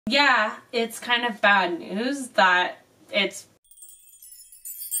Yeah, it's kind of bad news that it's...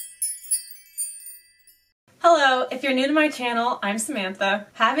 Hello, if you're new to my channel, I'm Samantha.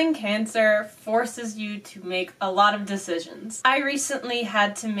 Having cancer forces you to make a lot of decisions. I recently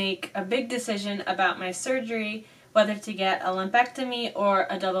had to make a big decision about my surgery, whether to get a lumpectomy or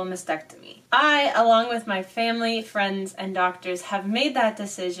a double mastectomy. I, along with my family, friends, and doctors, have made that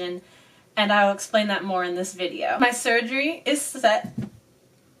decision, and I will explain that more in this video. My surgery is set.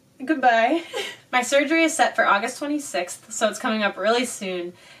 Goodbye. My surgery is set for August 26th, so it's coming up really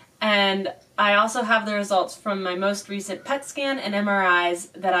soon, and I also have the results from my most recent PET scan and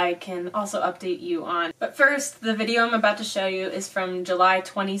MRIs that I can also update you on. But first, the video I'm about to show you is from July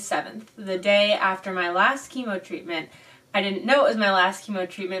 27th, the day after my last chemo treatment. I didn't know it was my last chemo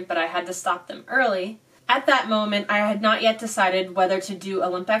treatment, but I had to stop them early. At that moment, I had not yet decided whether to do a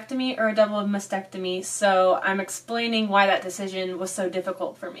lumpectomy or a double mastectomy, so I'm explaining why that decision was so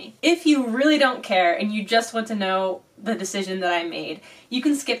difficult for me. If you really don't care and you just want to know the decision that I made, you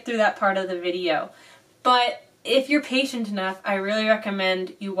can skip through that part of the video. But if you're patient enough, I really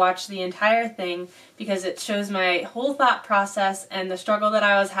recommend you watch the entire thing because it shows my whole thought process and the struggle that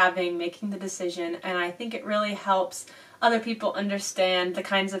I was having making the decision, and I think it really helps other people understand the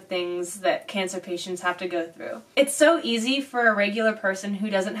kinds of things that cancer patients have to go through. It's so easy for a regular person who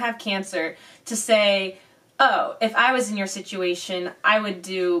doesn't have cancer to say, oh, if I was in your situation, I would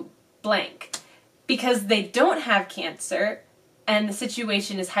do blank. Because they don't have cancer, and the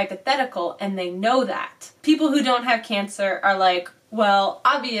situation is hypothetical, and they know that. People who don't have cancer are like, well,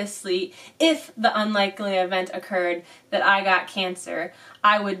 obviously, if the unlikely event occurred that I got cancer,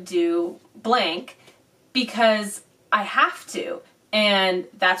 I would do blank, because I have to, and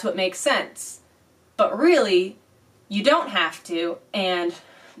that's what makes sense. But really, you don't have to, and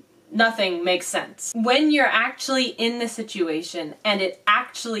nothing makes sense. When you're actually in the situation and it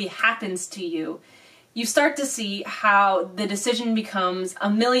actually happens to you, you start to see how the decision becomes a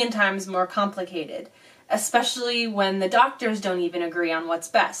million times more complicated, especially when the doctors don't even agree on what's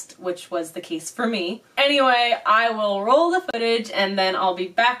best, which was the case for me. Anyway, I will roll the footage and then I'll be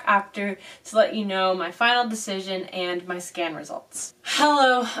back after to let you know my final decision and my scan results.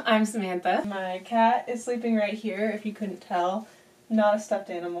 Hello, I'm Samantha. My cat is sleeping right here, if you couldn't tell. Not a stuffed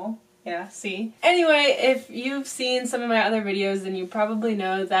animal. Yeah, see? Anyway, if you've seen some of my other videos, then you probably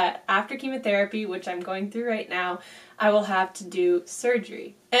know that after chemotherapy, which I'm going through right now, I will have to do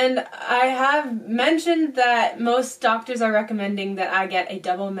surgery. And I have mentioned that most doctors are recommending that I get a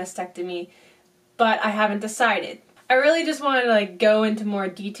double mastectomy, but I haven't decided. I really just want to go into more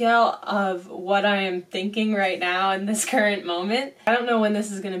detail of what I am thinking right now in this current moment. I don't know when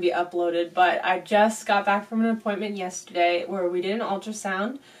this is going to be uploaded, but I just got back from an appointment yesterday where we did an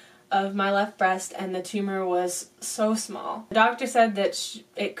ultrasound of my left breast, and the tumor was so small. The doctor said that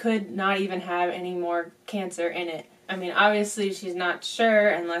it could not even have any more cancer in it. I mean, obviously she's not sure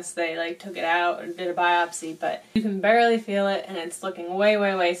unless they took it out or did a biopsy, but you can barely feel it and it's looking way,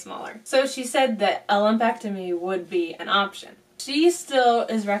 way, way smaller. So she said that a lumpectomy would be an option. She still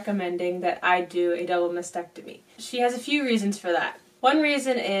is recommending that I do a double mastectomy. She has a few reasons for that. One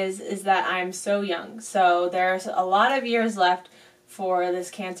reason is that I'm so young, so there's a lot of years left for this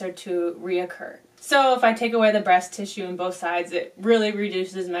cancer to reoccur. So if I take away the breast tissue on both sides, it really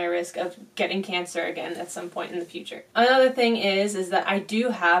reduces my risk of getting cancer again at some point in the future. Another thing is that I do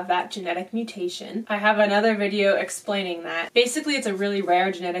have that genetic mutation. I have another video explaining that. Basically, it's a really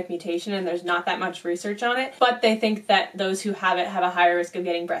rare genetic mutation and there's not that much research on it, but they think that those who have it have a higher risk of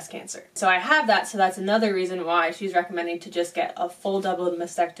getting breast cancer. So I have that, so that's another reason why she's recommending to just get a full double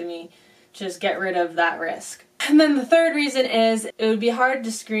mastectomy, just get rid of that risk. And then the third reason is it would be hard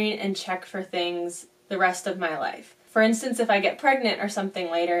to screen and check for things the rest of my life. For instance, if I get pregnant or something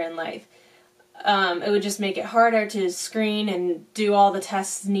later in life, it would just make it harder to screen and do all the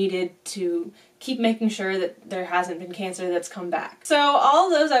tests needed to keep making sure that there hasn't been cancer that's come back. So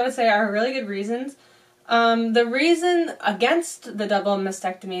all of those I would say are really good reasons. The reason against the double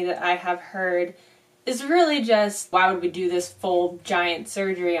mastectomy that I have heard is really just, why would we do this full giant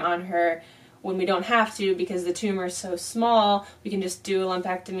surgery on her when we don't have to because the tumor is so small? We can just do a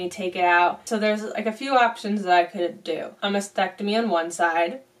lumpectomy, take it out. So there's a few options that I could do. A mastectomy on one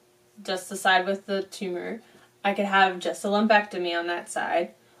side, just the side with the tumor. I could have just a lumpectomy on that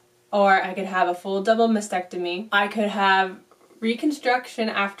side. Or I could have a full double mastectomy. I could have reconstruction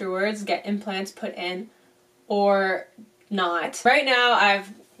afterwards, get implants put in, or not. Right now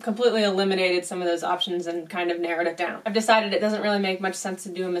I've completely eliminated some of those options and kind of narrowed it down. I've decided it doesn't really make much sense to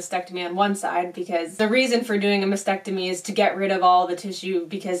do a mastectomy on one side because the reason for doing a mastectomy is to get rid of all the tissue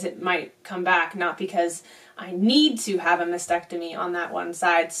because it might come back, not because I need to have a mastectomy on that one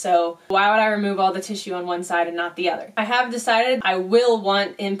side, so why would I remove all the tissue on one side and not the other? I have decided I will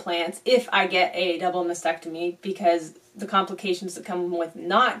want implants if I get a double mastectomy, because the complications that come with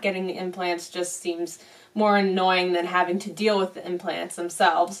not getting the implants just seems more annoying than having to deal with the implants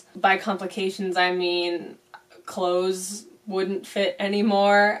themselves. By complications, I mean clothes wouldn't fit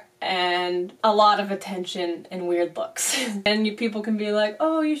anymore, and a lot of attention and weird looks. And people can be like,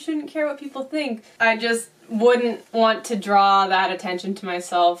 oh, you shouldn't care what people think. I just wouldn't want to draw that attention to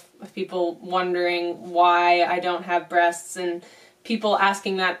myself of people wondering why I don't have breasts and people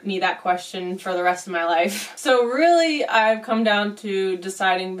asking me that question for the rest of my life. So really, I've come down to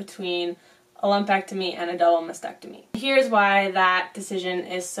deciding between a lumpectomy and a double mastectomy. Here's why that decision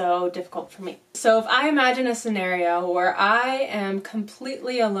is so difficult for me. So if I imagine a scenario where I am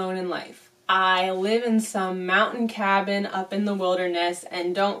completely alone in life, I live in some mountain cabin up in the wilderness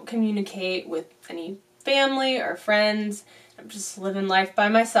and don't communicate with any family or friends, I'm just living life by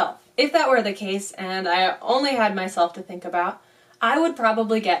myself. If that were the case and I only had myself to think about, I would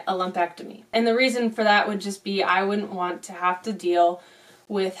probably get a lumpectomy. And the reason for that would just be I wouldn't want to have to deal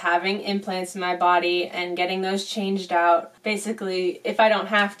with having implants in my body and getting those changed out. Basically, if I don't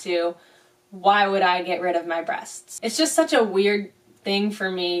have to, why would I get rid of my breasts? It's just such a weird thing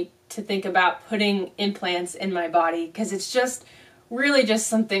for me to think about putting implants in my body, because it's just really just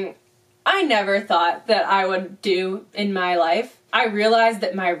something I never thought that I would do in my life. I realized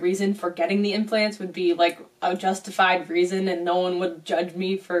that my reason for getting the implants would be like a justified reason and no one would judge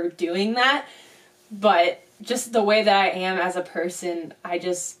me for doing that, but just the way that I am as a person, I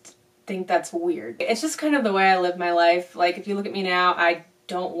just think that's weird. It's just kind of the way I live my life. Like, if you look at me now, I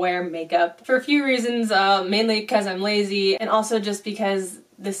don't wear makeup for a few reasons, mainly because I'm lazy, and also just because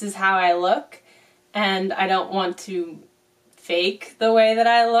this is how I look, and I don't want to fake the way that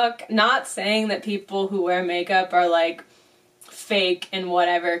I look. Not saying that people who wear makeup are like fake and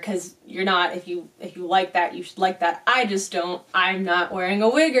whatever, because you're not. If you like that, you should like that. I just don't. I'm not wearing a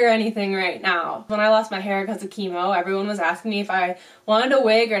wig or anything right now. When I lost my hair because of chemo, everyone was asking me if I wanted a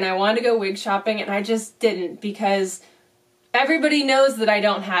wig, and I wanted to go wig shopping, and I just didn't, because everybody knows that I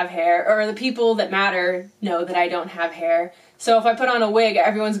don't have hair, or the people that matter know that I don't have hair. So if I put on a wig,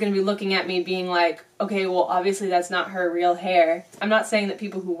 everyone's going to be looking at me being like, okay, well obviously that's not her real hair. I'm not saying that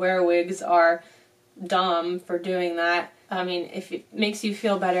people who wear wigs are dumb for doing that. I mean, if it makes you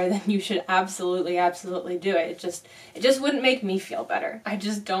feel better, then you should absolutely, absolutely do it. It just wouldn't make me feel better. I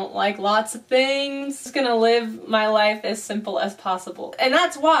just don't like lots of things. I'm just gonna live my life as simple as possible. And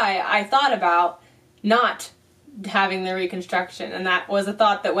that's why I thought about not having the reconstruction, and that was a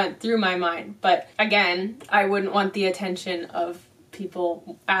thought that went through my mind. But again, I wouldn't want the attention of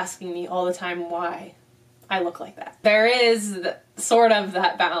people asking me all the time why I look like that. There is sort of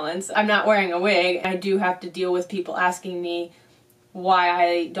that balance. I'm not wearing a wig. I do have to deal with people asking me why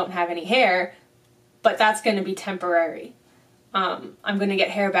I don't have any hair, but that's going to be temporary. I'm going to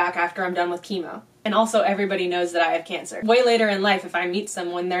get hair back after I'm done with chemo. And also, everybody knows that I have cancer. Way later in life, if I meet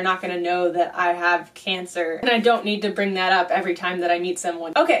someone, they're not going to know that I have cancer. And I don't need to bring that up every time that I meet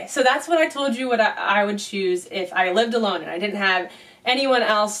someone. Okay, so that's what I told you what I would choose if I lived alone and I didn't have anyone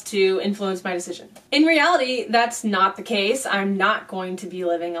else to influence my decision. In reality, that's not the case. I'm not going to be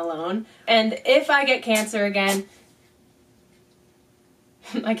living alone. And if I get cancer again,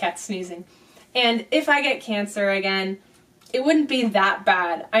 my cat's sneezing. And if I get cancer again, it wouldn't be that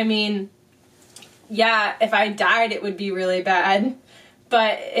bad. I mean, yeah, if I died, it would be really bad.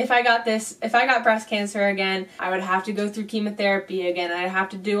 But if I got breast cancer again, I would have to go through chemotherapy again. I'd have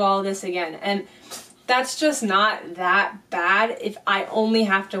to do all this again. And that's just not that bad if I only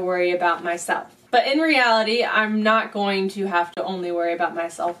have to worry about myself. But in reality, I'm not going to have to only worry about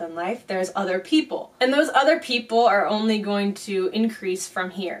myself in life. There's other people. And those other people are only going to increase from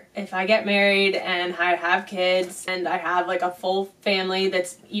here. If I get married and I have kids and I have like a full family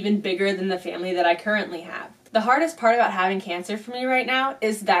that's even bigger than the family that I currently have. The hardest part about having cancer for me right now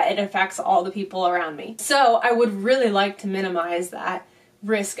is that it affects all the people around me. So I would really like to minimize that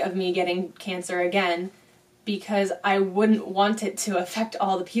risk of me getting cancer again, because I wouldn't want it to affect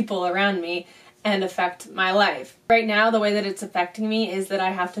all the people around me and affect my life. Right now, the way that it's affecting me is that I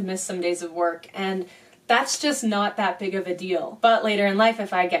have to miss some days of work, and that's just not that big of a deal. But later in life,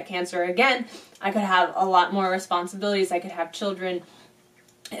 if I get cancer again, I could have a lot more responsibilities. I could have children,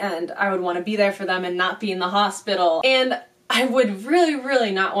 and I would want to be there for them and not be in the hospital. And I would really,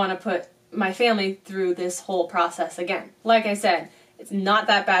 really not want to put my family through this whole process again. Like I said, it's not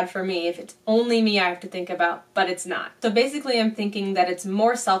that bad for me if it's only me I have to think about, but it's not. So basically I'm thinking that it's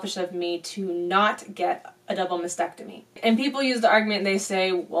more selfish of me to not get a double mastectomy. And people use the argument, they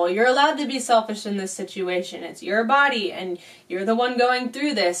say, well, you're allowed to be selfish in this situation. It's your body and you're the one going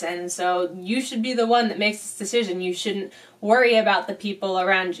through this, and so you should be the one that makes this decision. You shouldn't worry about the people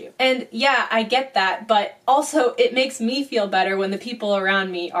around you. And yeah, I get that, but also it makes me feel better when the people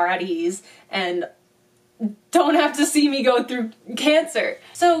around me are at ease and don't have to see me go through cancer.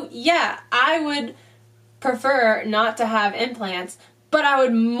 So yeah, I would prefer not to have implants, but I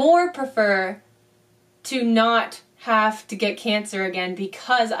would more prefer to not have to get cancer again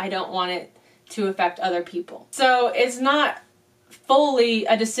because I don't want it to affect other people. So it's not fully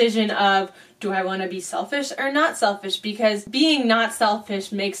a decision of, do I want to be selfish or not selfish? Because being not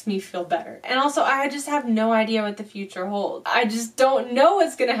selfish makes me feel better. And also, I just have no idea what the future holds. I just don't know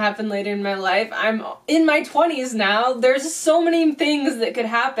what's going to happen later in my life. I'm in my 20s now. There's so many things that could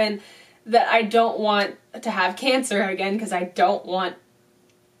happen that I don't want to have cancer again because I don't want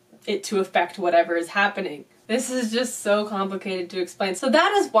it to affect whatever is happening. This is just so complicated to explain. So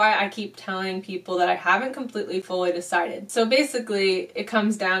that is why I keep telling people that I haven't completely fully decided. So basically, it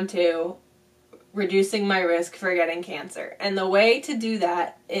comes down to reducing my risk for getting cancer. And the way to do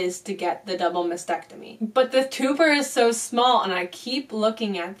that is to get the double mastectomy. But the tumor is so small, and I keep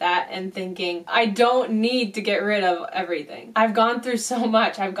looking at that and thinking, I don't need to get rid of everything. I've gone through so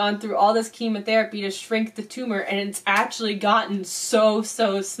much. I've gone through all this chemotherapy to shrink the tumor, and it's actually gotten so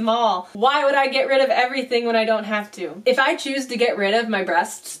small. Why would I get rid of everything when I don't have to? If I choose to get rid of my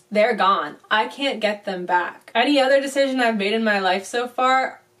breasts, they're gone. I can't get them back. Any other decision I've made in my life so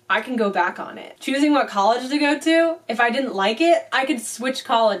far, I can go back on it. Choosing what college to go to, if I didn't like it, I could switch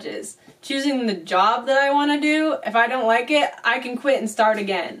colleges. Choosing the job that I want to do, if I don't like it, I can quit and start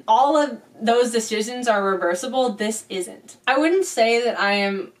again. All of those decisions are reversible. This isn't. I wouldn't say that I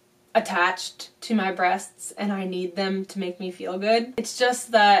am attached to my breasts and I need them to make me feel good. It's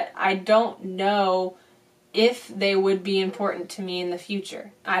just that I don't know if they would be important to me in the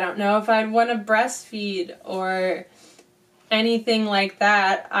future. I don't know if I'd want to breastfeed or anything like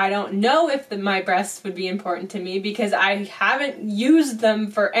that. I don't know if my breasts would be important to me because I haven't used them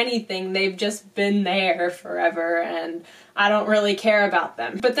for anything. They've just been there forever and I don't really care about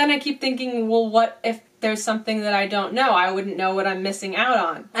them. But then I keep thinking, well, what if there's something that I don't know? I wouldn't know what I'm missing out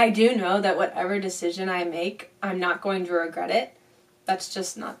on. I do know that whatever decision I make, I'm not going to regret it. That's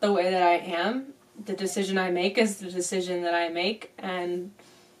just not the way that I am. The decision I make is the decision that I make, and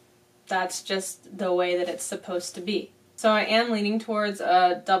that's just the way that it's supposed to be. So I am leaning towards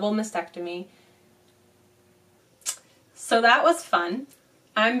a double mastectomy. So that was fun.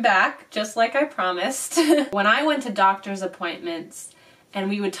 I'm back, just like I promised. When I went to doctor's appointments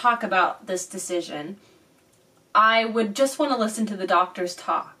and we would talk about this decision, I would just want to listen to the doctors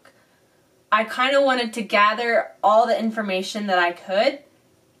talk. I kind of wanted to gather all the information that I could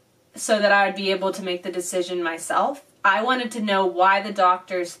so that I would be able to make the decision myself. I wanted to know why the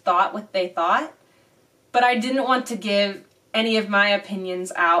doctors thought what they thought. But I didn't want to give any of my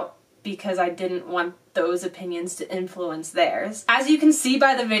opinions out because I didn't want those opinions to influence theirs. As you can see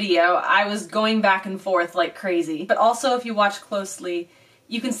by the video, I was going back and forth like crazy. But also, if you watch closely,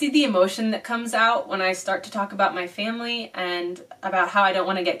 you can see the emotion that comes out when I start to talk about my family and about how I don't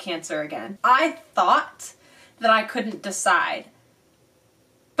want to get cancer again. I thought that I couldn't decide.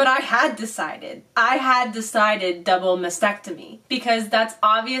 But I had decided. I had decided double mastectomy because that's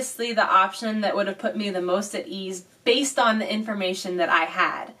obviously the option that would have put me the most at ease based on the information that I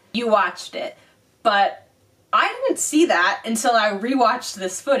had. You watched it, but I didn't see that until I rewatched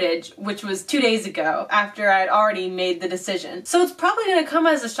this footage, which was 2 days ago after I'd already made the decision. So it's probably going to come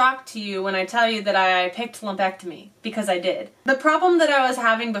as a shock to you when I tell you that I picked lumpectomy, because I did. The problem that I was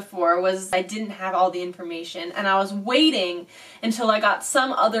having before was I didn't have all the information, and I was waiting until I got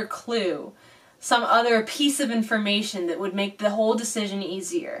some other clue, some other piece of information that would make the whole decision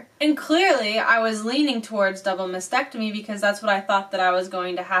easier. And clearly I was leaning towards double mastectomy because that's what I thought that I was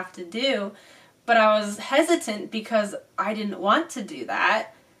going to have to do. But I was hesitant because I didn't want to do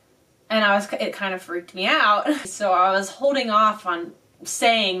that, and it kind of freaked me out. So I was holding off on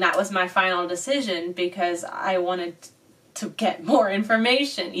saying that was my final decision because I wanted to get more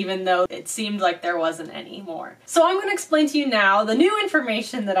information, even though it seemed like there wasn't any more. So I'm going to explain to you now the new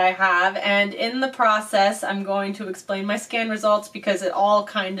information that I have, and in the process I'm going to explain my scan results because it all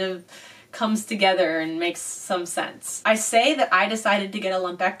kind of comes together and makes some sense. I say that I decided to get a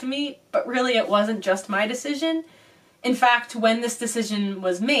lumpectomy, but really it wasn't just my decision. In fact, when this decision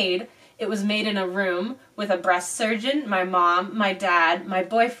was made, it was made in a room with a breast surgeon, my mom, my dad, my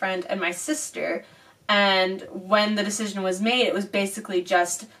boyfriend, and my sister. And when the decision was made, it was basically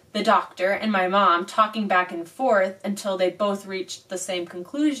just the doctor and my mom talking back and forth until they both reached the same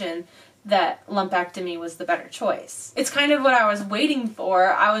conclusion that lumpectomy was the better choice. It's kind of what I was waiting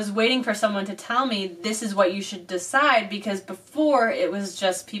for. I was waiting for someone to tell me this is what you should decide, because before it was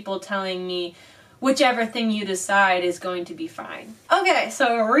just people telling me whichever thing you decide is going to be fine. Okay,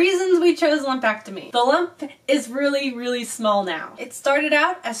 so reasons we chose lumpectomy. The lump is really, really small now. It started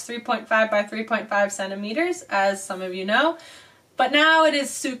out as 3.5 by 3.5 centimeters, as some of you know, but now it is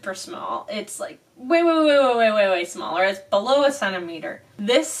super small. It's like way smaller. It's below a centimeter.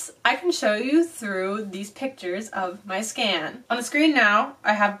 This I can show you through these pictures of my scan. On the screen now,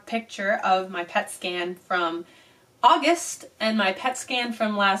 I have a picture of my PET scan from August and my PET scan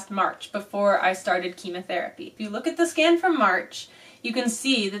from last March before I started chemotherapy. If you look at the scan from March, you can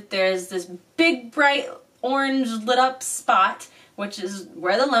see that there's this big bright orange lit up spot, which is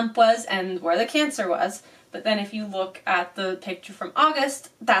where the lump was and where the cancer was. But then if you look at the picture from August,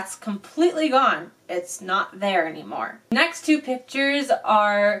 that's completely gone. It's not there anymore. Next two pictures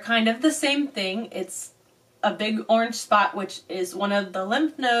are kind of the same thing. It's a big orange spot, which is one of the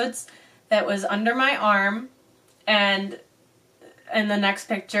lymph nodes that was under my arm. And in the next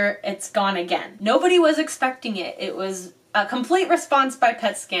picture, it's gone again. Nobody was expecting it. It was a complete response by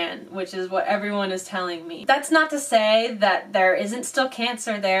PET scan, which is what everyone is telling me. That's not to say that there isn't still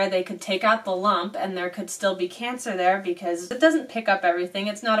cancer there. They could take out the lump and there could still be cancer there, because it doesn't pick up everything.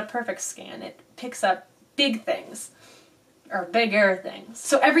 It's not a perfect scan. It picks up big things, or bigger things.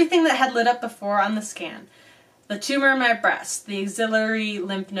 So everything that had lit up before on the scan, the tumor in my breast, the axillary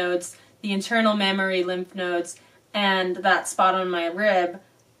lymph nodes, the internal mammary lymph nodes, and that spot on my rib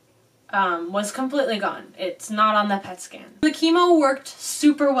was completely gone. It's not on the PET scan. The chemo worked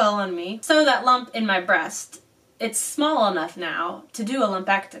super well on me, so that lump in my breast, it's small enough now to do a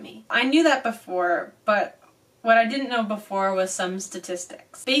lumpectomy. I knew that before, but what I didn't know before was some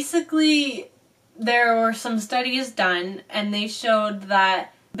statistics. Basically, there were some studies done, and they showed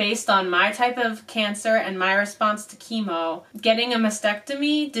that based on my type of cancer and my response to chemo, getting a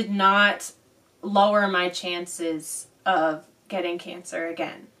mastectomy did not lower my chances of getting cancer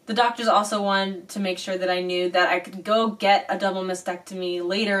again. The doctors also wanted to make sure that I knew that I could go get a double mastectomy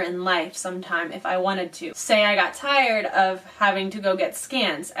later in life sometime if I wanted to. Say I got tired of having to go get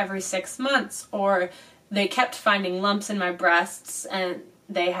scans every 6 months, or they kept finding lumps in my breasts and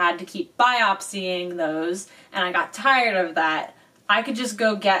they had to keep biopsying those, and I got tired of that. I could just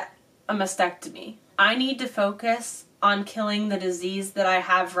go get a mastectomy. I need to focus on killing the disease that I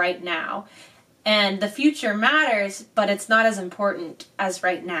have right now. And the future matters, but it's not as important as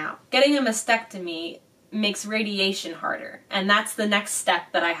right now. Getting a mastectomy makes radiation harder, and that's the next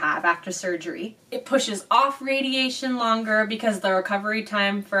step that I have after surgery. It pushes off radiation longer because the recovery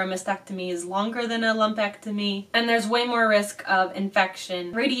time for a mastectomy is longer than a lumpectomy, and there's way more risk of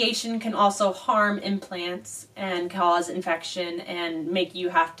infection. Radiation can also harm implants and cause infection and make you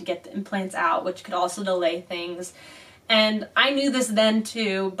have to get the implants out, which could also delay things. And I knew this then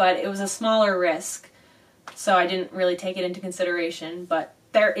too, but it was a smaller risk, so I didn't really take it into consideration, but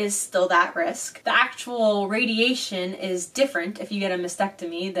there is still that risk. The actual radiation is different if you get a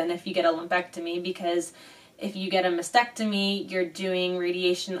mastectomy than if you get a lumpectomy, because if you get a mastectomy, you're doing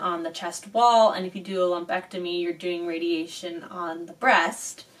radiation on the chest wall, and if you do a lumpectomy, you're doing radiation on the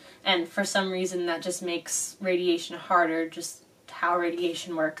breast, and for some reason that just makes radiation harder, just how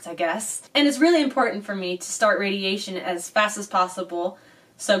radiation works, I guess. And it's really important for me to start radiation as fast as possible,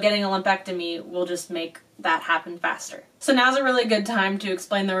 so getting a lumpectomy will just make that happen faster. So now's a really good time to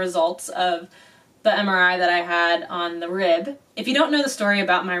explain the results of the MRI that I had on the rib. If you don't know the story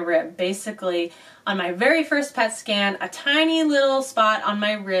about my rib, basically on my very first PET scan, a tiny little spot on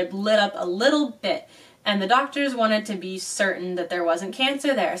my rib lit up a little bit, and the doctors wanted to be certain that there wasn't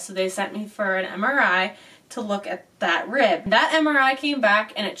cancer there, so they sent me for an MRI to look at that rib. That MRI came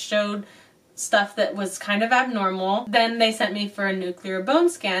back and it showed stuff that was kind of abnormal. Then they sent me for a nuclear bone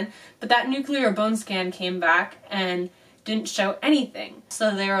scan, but that nuclear bone scan came back and didn't show anything.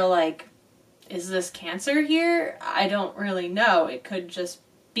 So they were like, is this cancer here? I don't really know. It could just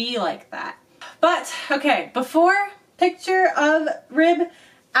be like that. But, okay, before picture of rib,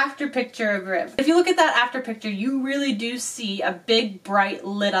 after picture of rib. If you look at that after picture, you really do see a big, bright,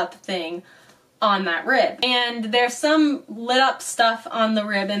 lit up thing on that rib. And there's some lit up stuff on the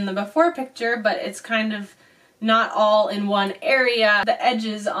rib in the before picture, but it's kind of not all in one area. The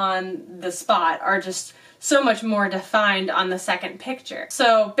edges on the spot are just so much more defined on the second picture.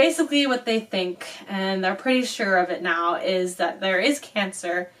 So basically what they think, and they're pretty sure of it now, is that there is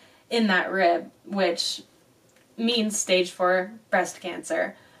cancer in that rib, which means stage 4 breast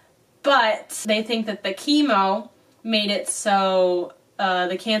cancer. But they think that the chemo made it so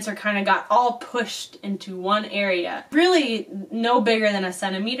the cancer kind of got all pushed into one area. Really no bigger than a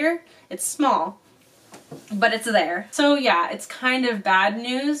centimeter. It's small, but it's there. So yeah, it's kind of bad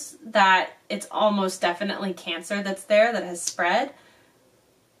news that it's almost definitely cancer that's there that has spread.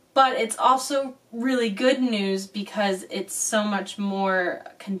 But it's also really good news because it's so much more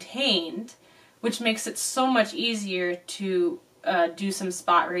contained, which makes it so much easier to do some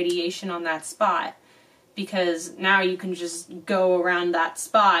spot radiation on that spot, because now you can just go around that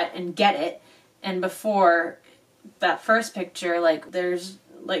spot and get it. And before that first picture, like, there's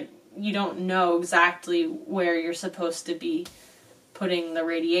like, you don't know exactly where you're supposed to be putting the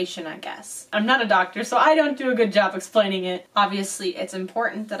radiation, I guess. I'm not a doctor, so I don't do a good job explaining it. Obviously, it's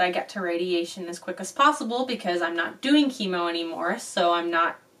important that I get to radiation as quick as possible because I'm not doing chemo anymore, so I'm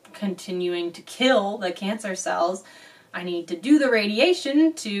not continuing to kill the cancer cells. I need to do the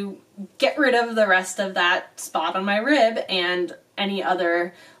radiation to get rid of the rest of that spot on my rib and any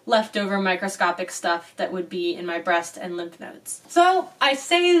other leftover microscopic stuff that would be in my breast and lymph nodes. So I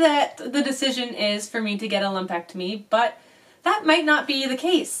say that the decision is for me to get a lumpectomy, but that might not be the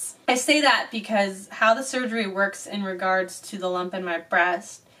case. I say that because how the surgery works in regards to the lump in my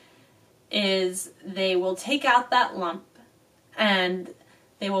breast is they will take out that lump and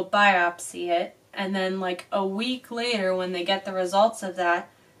they will biopsy it, and then like a week later when they get the results of that,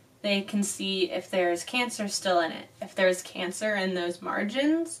 they can see if there's cancer still in it. If there's cancer in those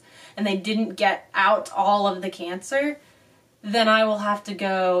margins and they didn't get out all of the cancer, then I will have to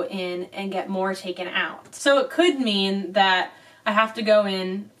go in and get more taken out. So it could mean that I have to go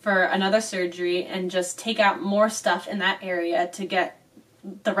in for another surgery and just take out more stuff in that area to get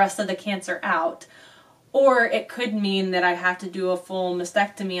the rest of the cancer out. Or it could mean that I have to do a full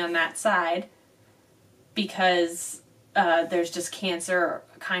mastectomy on that side because there's just cancer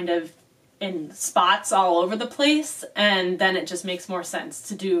kind of in spots all over the place, and then it just makes more sense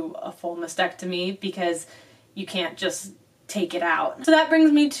to do a full mastectomy because you can't just take it out. So that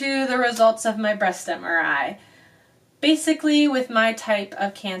brings me to the results of my breast MRI. Basically, with my type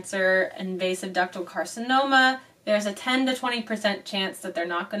of cancer, invasive ductal carcinoma, there's a 10 to 20% chance that they're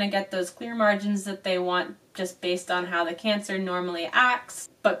not going to get those clear margins that they want just based on how the cancer normally acts.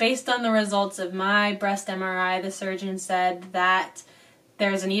 But based on the results of my breast MRI, the surgeon said that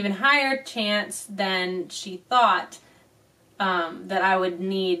there's an even higher chance than she thought that I would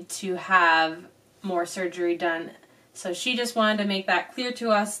need to have more surgery done. So she just wanted to make that clear to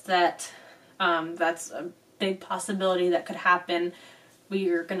us that that's a big possibility that could happen. We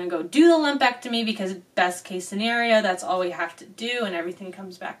are going to go do the lumpectomy because best case scenario, that's all we have to do and everything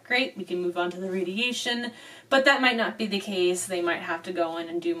comes back great. We can move on to the radiation, but that might not be the case. They might have to go in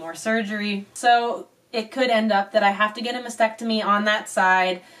and do more surgery. So it could end up that I have to get a mastectomy on that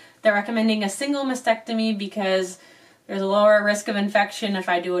side. They're recommending a single mastectomy because there's a lower risk of infection if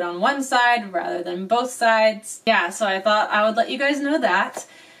I do it on one side rather than both sides. Yeah, so I thought I would let you guys know that.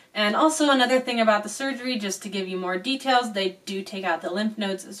 And also another thing about the surgery, just to give you more details, they do take out the lymph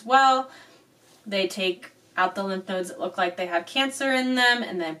nodes as well. They take out the lymph nodes that look like they have cancer in them,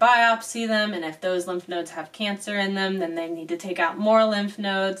 and they biopsy them, and if those lymph nodes have cancer in them, then they need to take out more lymph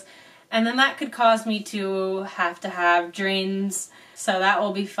nodes. And then that could cause me to have drains, so that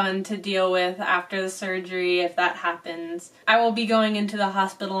will be fun to deal with after the surgery if that happens. I will be going into the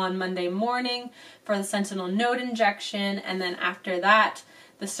hospital on Monday morning for the sentinel node injection, and then after that,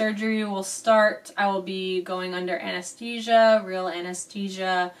 the surgery will start. I will be going under anesthesia, real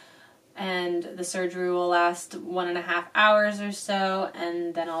anesthesia, and the surgery will last 1.5 hours or so,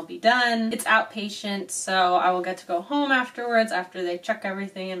 and then I'll be done. It's outpatient, so I will get to go home afterwards after they check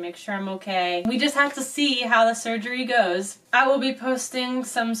everything and make sure I'm okay. We just have to see how the surgery goes. I will be posting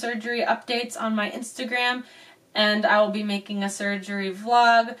some surgery updates on my Instagram, and I will be making a surgery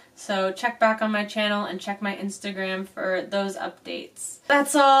vlog, so check back on my channel and check my Instagram for those updates.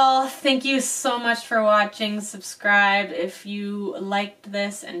 That's all. Thank you so much for watching. Subscribe if you liked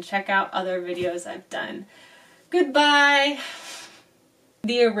this and check out other videos I've done. Goodbye!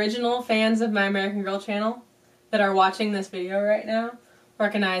 The original fans of My American Girl channel that are watching this video right now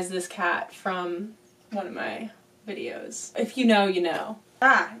recognize this cat from one of my videos. If you know, you know.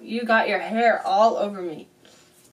 Ah, you got your hair all over me.